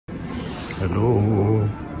Hello.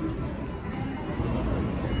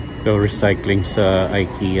 Ito recycling sa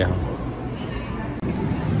Ikea.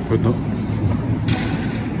 Puno.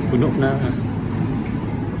 Puno na.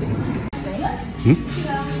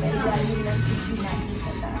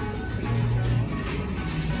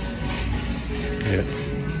 Yeah.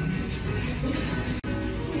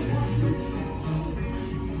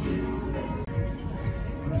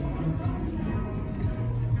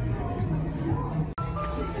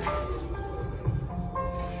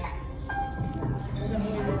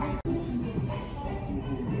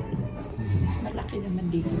 Mas malaki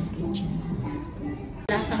naman dito yung kitchen.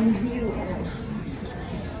 Wala kang view.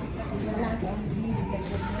 Wala kang view.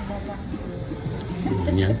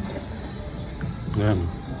 Yan. Yan.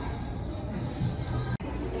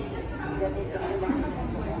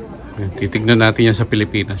 Titignan natin yan sa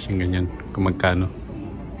Pilipinas, yung ganyan, kung magkano.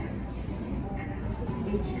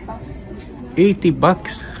 80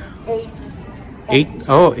 bucks. $8.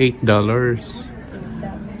 Oh, $8.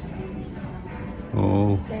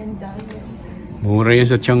 Oh. Mura yan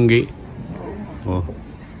sa Changi. Oh.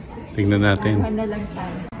 Tingnan natin. Ano lang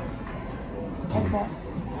tayo. I bought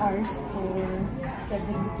ours for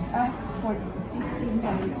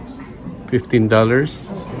 $15. $4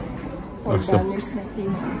 na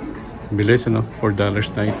tinaas. Bilis, ano? $4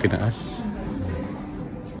 na yung tinaas.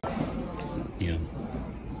 Yan.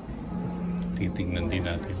 Titignan din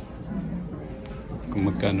natin kung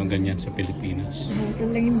magkano ganyan sa Pilipinas.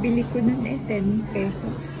 Ito lang yung bili ko nun 10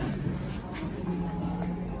 pesos.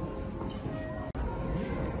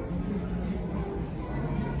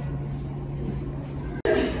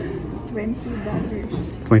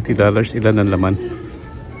 $20. Ilan ang laman?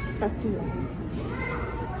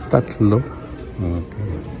 Tatlo.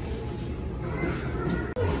 Okay.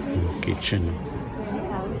 Kitchen.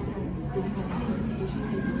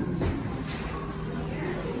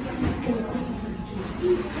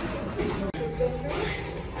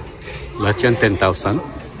 Lahat yan 10,000?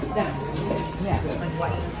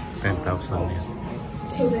 10,000 yan.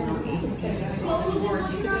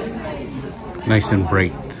 Nice and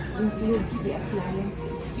bright. Includes the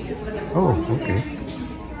appliances. Oh, okay.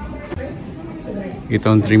 Ito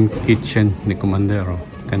ang Dream Kitchen ni Comandero.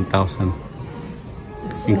 10,000.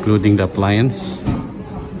 Including the appliance.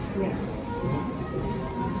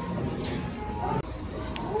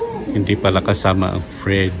 Hindi pala kasama ang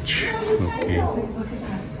fridge. Okay.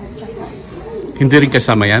 Hindi rin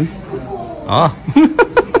kasama yan? Ah!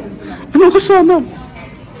 Ano kasama?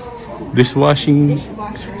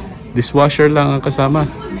 Dishwasher lang ang kasama.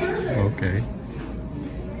 Okay.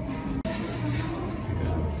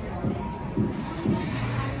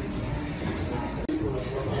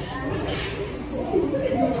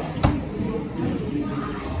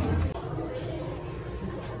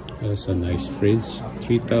 That's a nice fridge.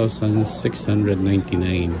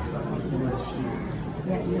 $3,699.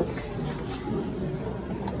 Yeah, look.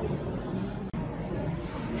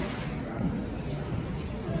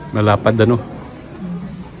 Malapad ano?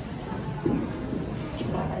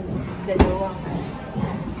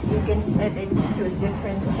 You can set it to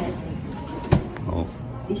different settings. Oh.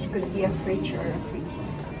 This could be a fridge or a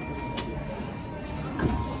freezer.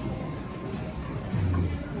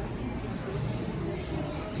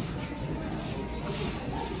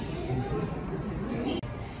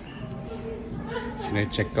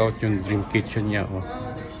 Sine-check out yung Dream Kitchen niya. Oh.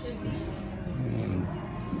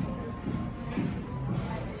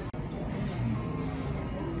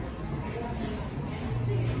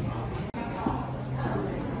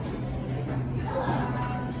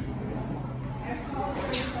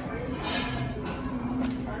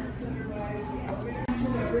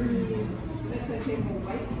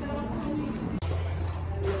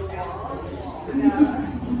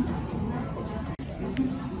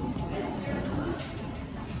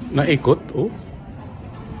 Naikot, oh.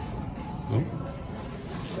 Oh.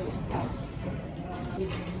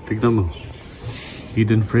 Tignan mo.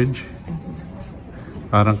 Hidden fridge.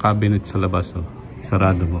 Parang cabinet sa labas, oh.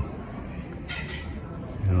 Sarado mo.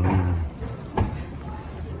 Oh.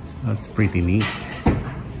 That's pretty neat.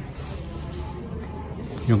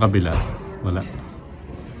 Yung kabila, wala.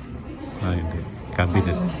 Ah, hindi.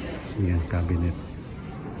 Cabinet. Yan, cabinet.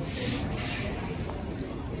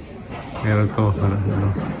 Meron to,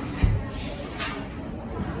 ano.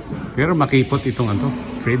 Pero makipot itong ano,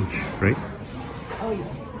 fridge, right? Oh, yeah.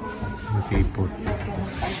 Makipot.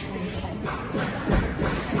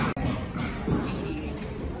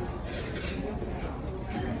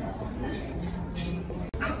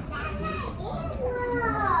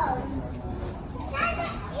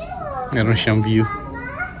 Meron siyang view.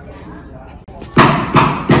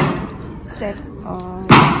 Set on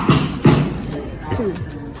Two.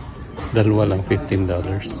 Dalawa lang, $15.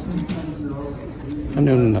 Ano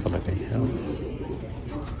yung nakalagay? Oh.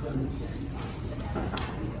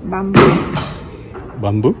 Bamboo.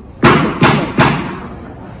 Bamboo?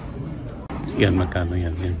 Yan, magkano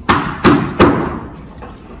yan? Yan.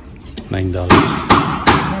 $9.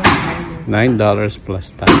 $9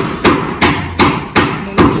 plus tax.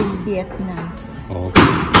 Made in Vietnam.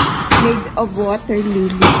 Okay. Made of water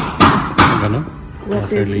lily. Ano?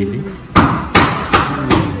 Water lily.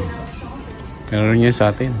 Meron niya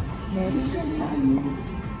sa atin. Meron yan sa atin.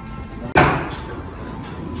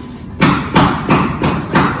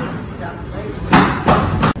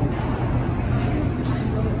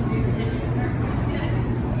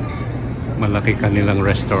 Malaki kanilang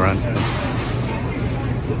restaurant.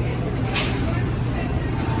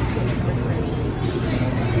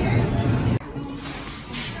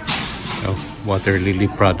 Oh, water lily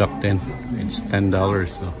product then. It's $10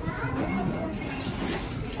 so.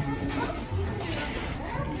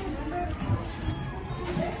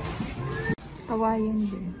 Kawayan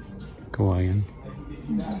din. Kawayan.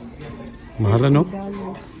 Mahal ano?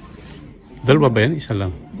 $30. Dalawa ba yan? Isa lang?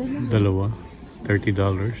 Dalawa. $30.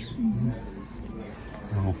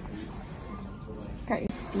 Wow. Ka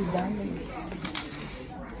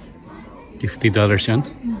 $50. $50 yan?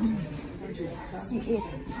 Siit.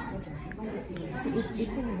 Siit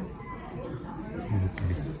ito.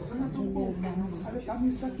 Okay.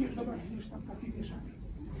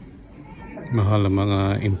 Mahal ang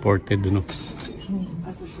mga imported, no?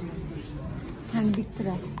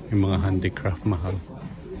 Handicraft. Yung mga handicraft mahal.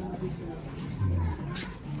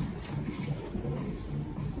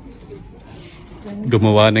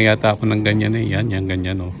 Gumawa na yata ako ng ganyan eh. Yan, yan,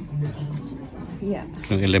 ganyan, oh. Yeah.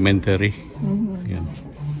 Yung elementary. Yan.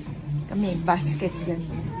 Kami, basket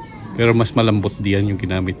ganyan. Pero mas malambot diyan yung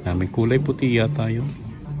ginamit namin. Kulay puti yata yun.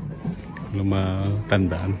 Kung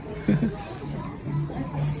matandaan.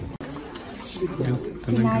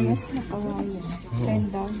 Pinayas na kawayan.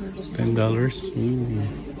 $10. $10?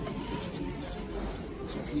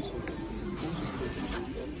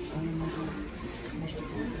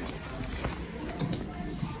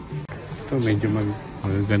 Ito medyo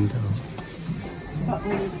magaganda. Oh.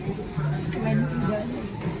 $20.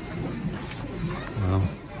 Wow.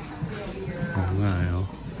 Oo nga eh. Oh.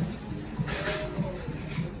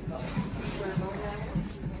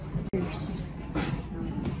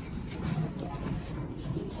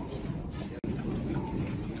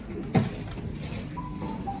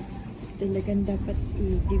 Talagang dapat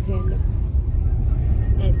i-develop.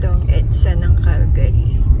 Itong EDSA ng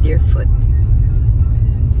Calgary, Deerfoot.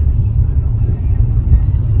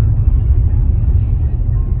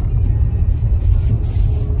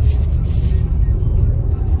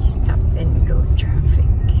 Stop and go traffic.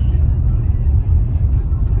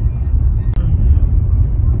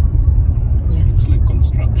 Yeah. Looks like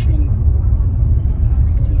construction.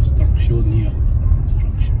 Construction, yeah.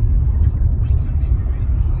 Construction.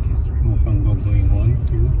 Mukhang going 1,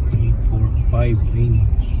 2, 3, 4, 5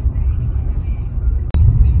 lanes.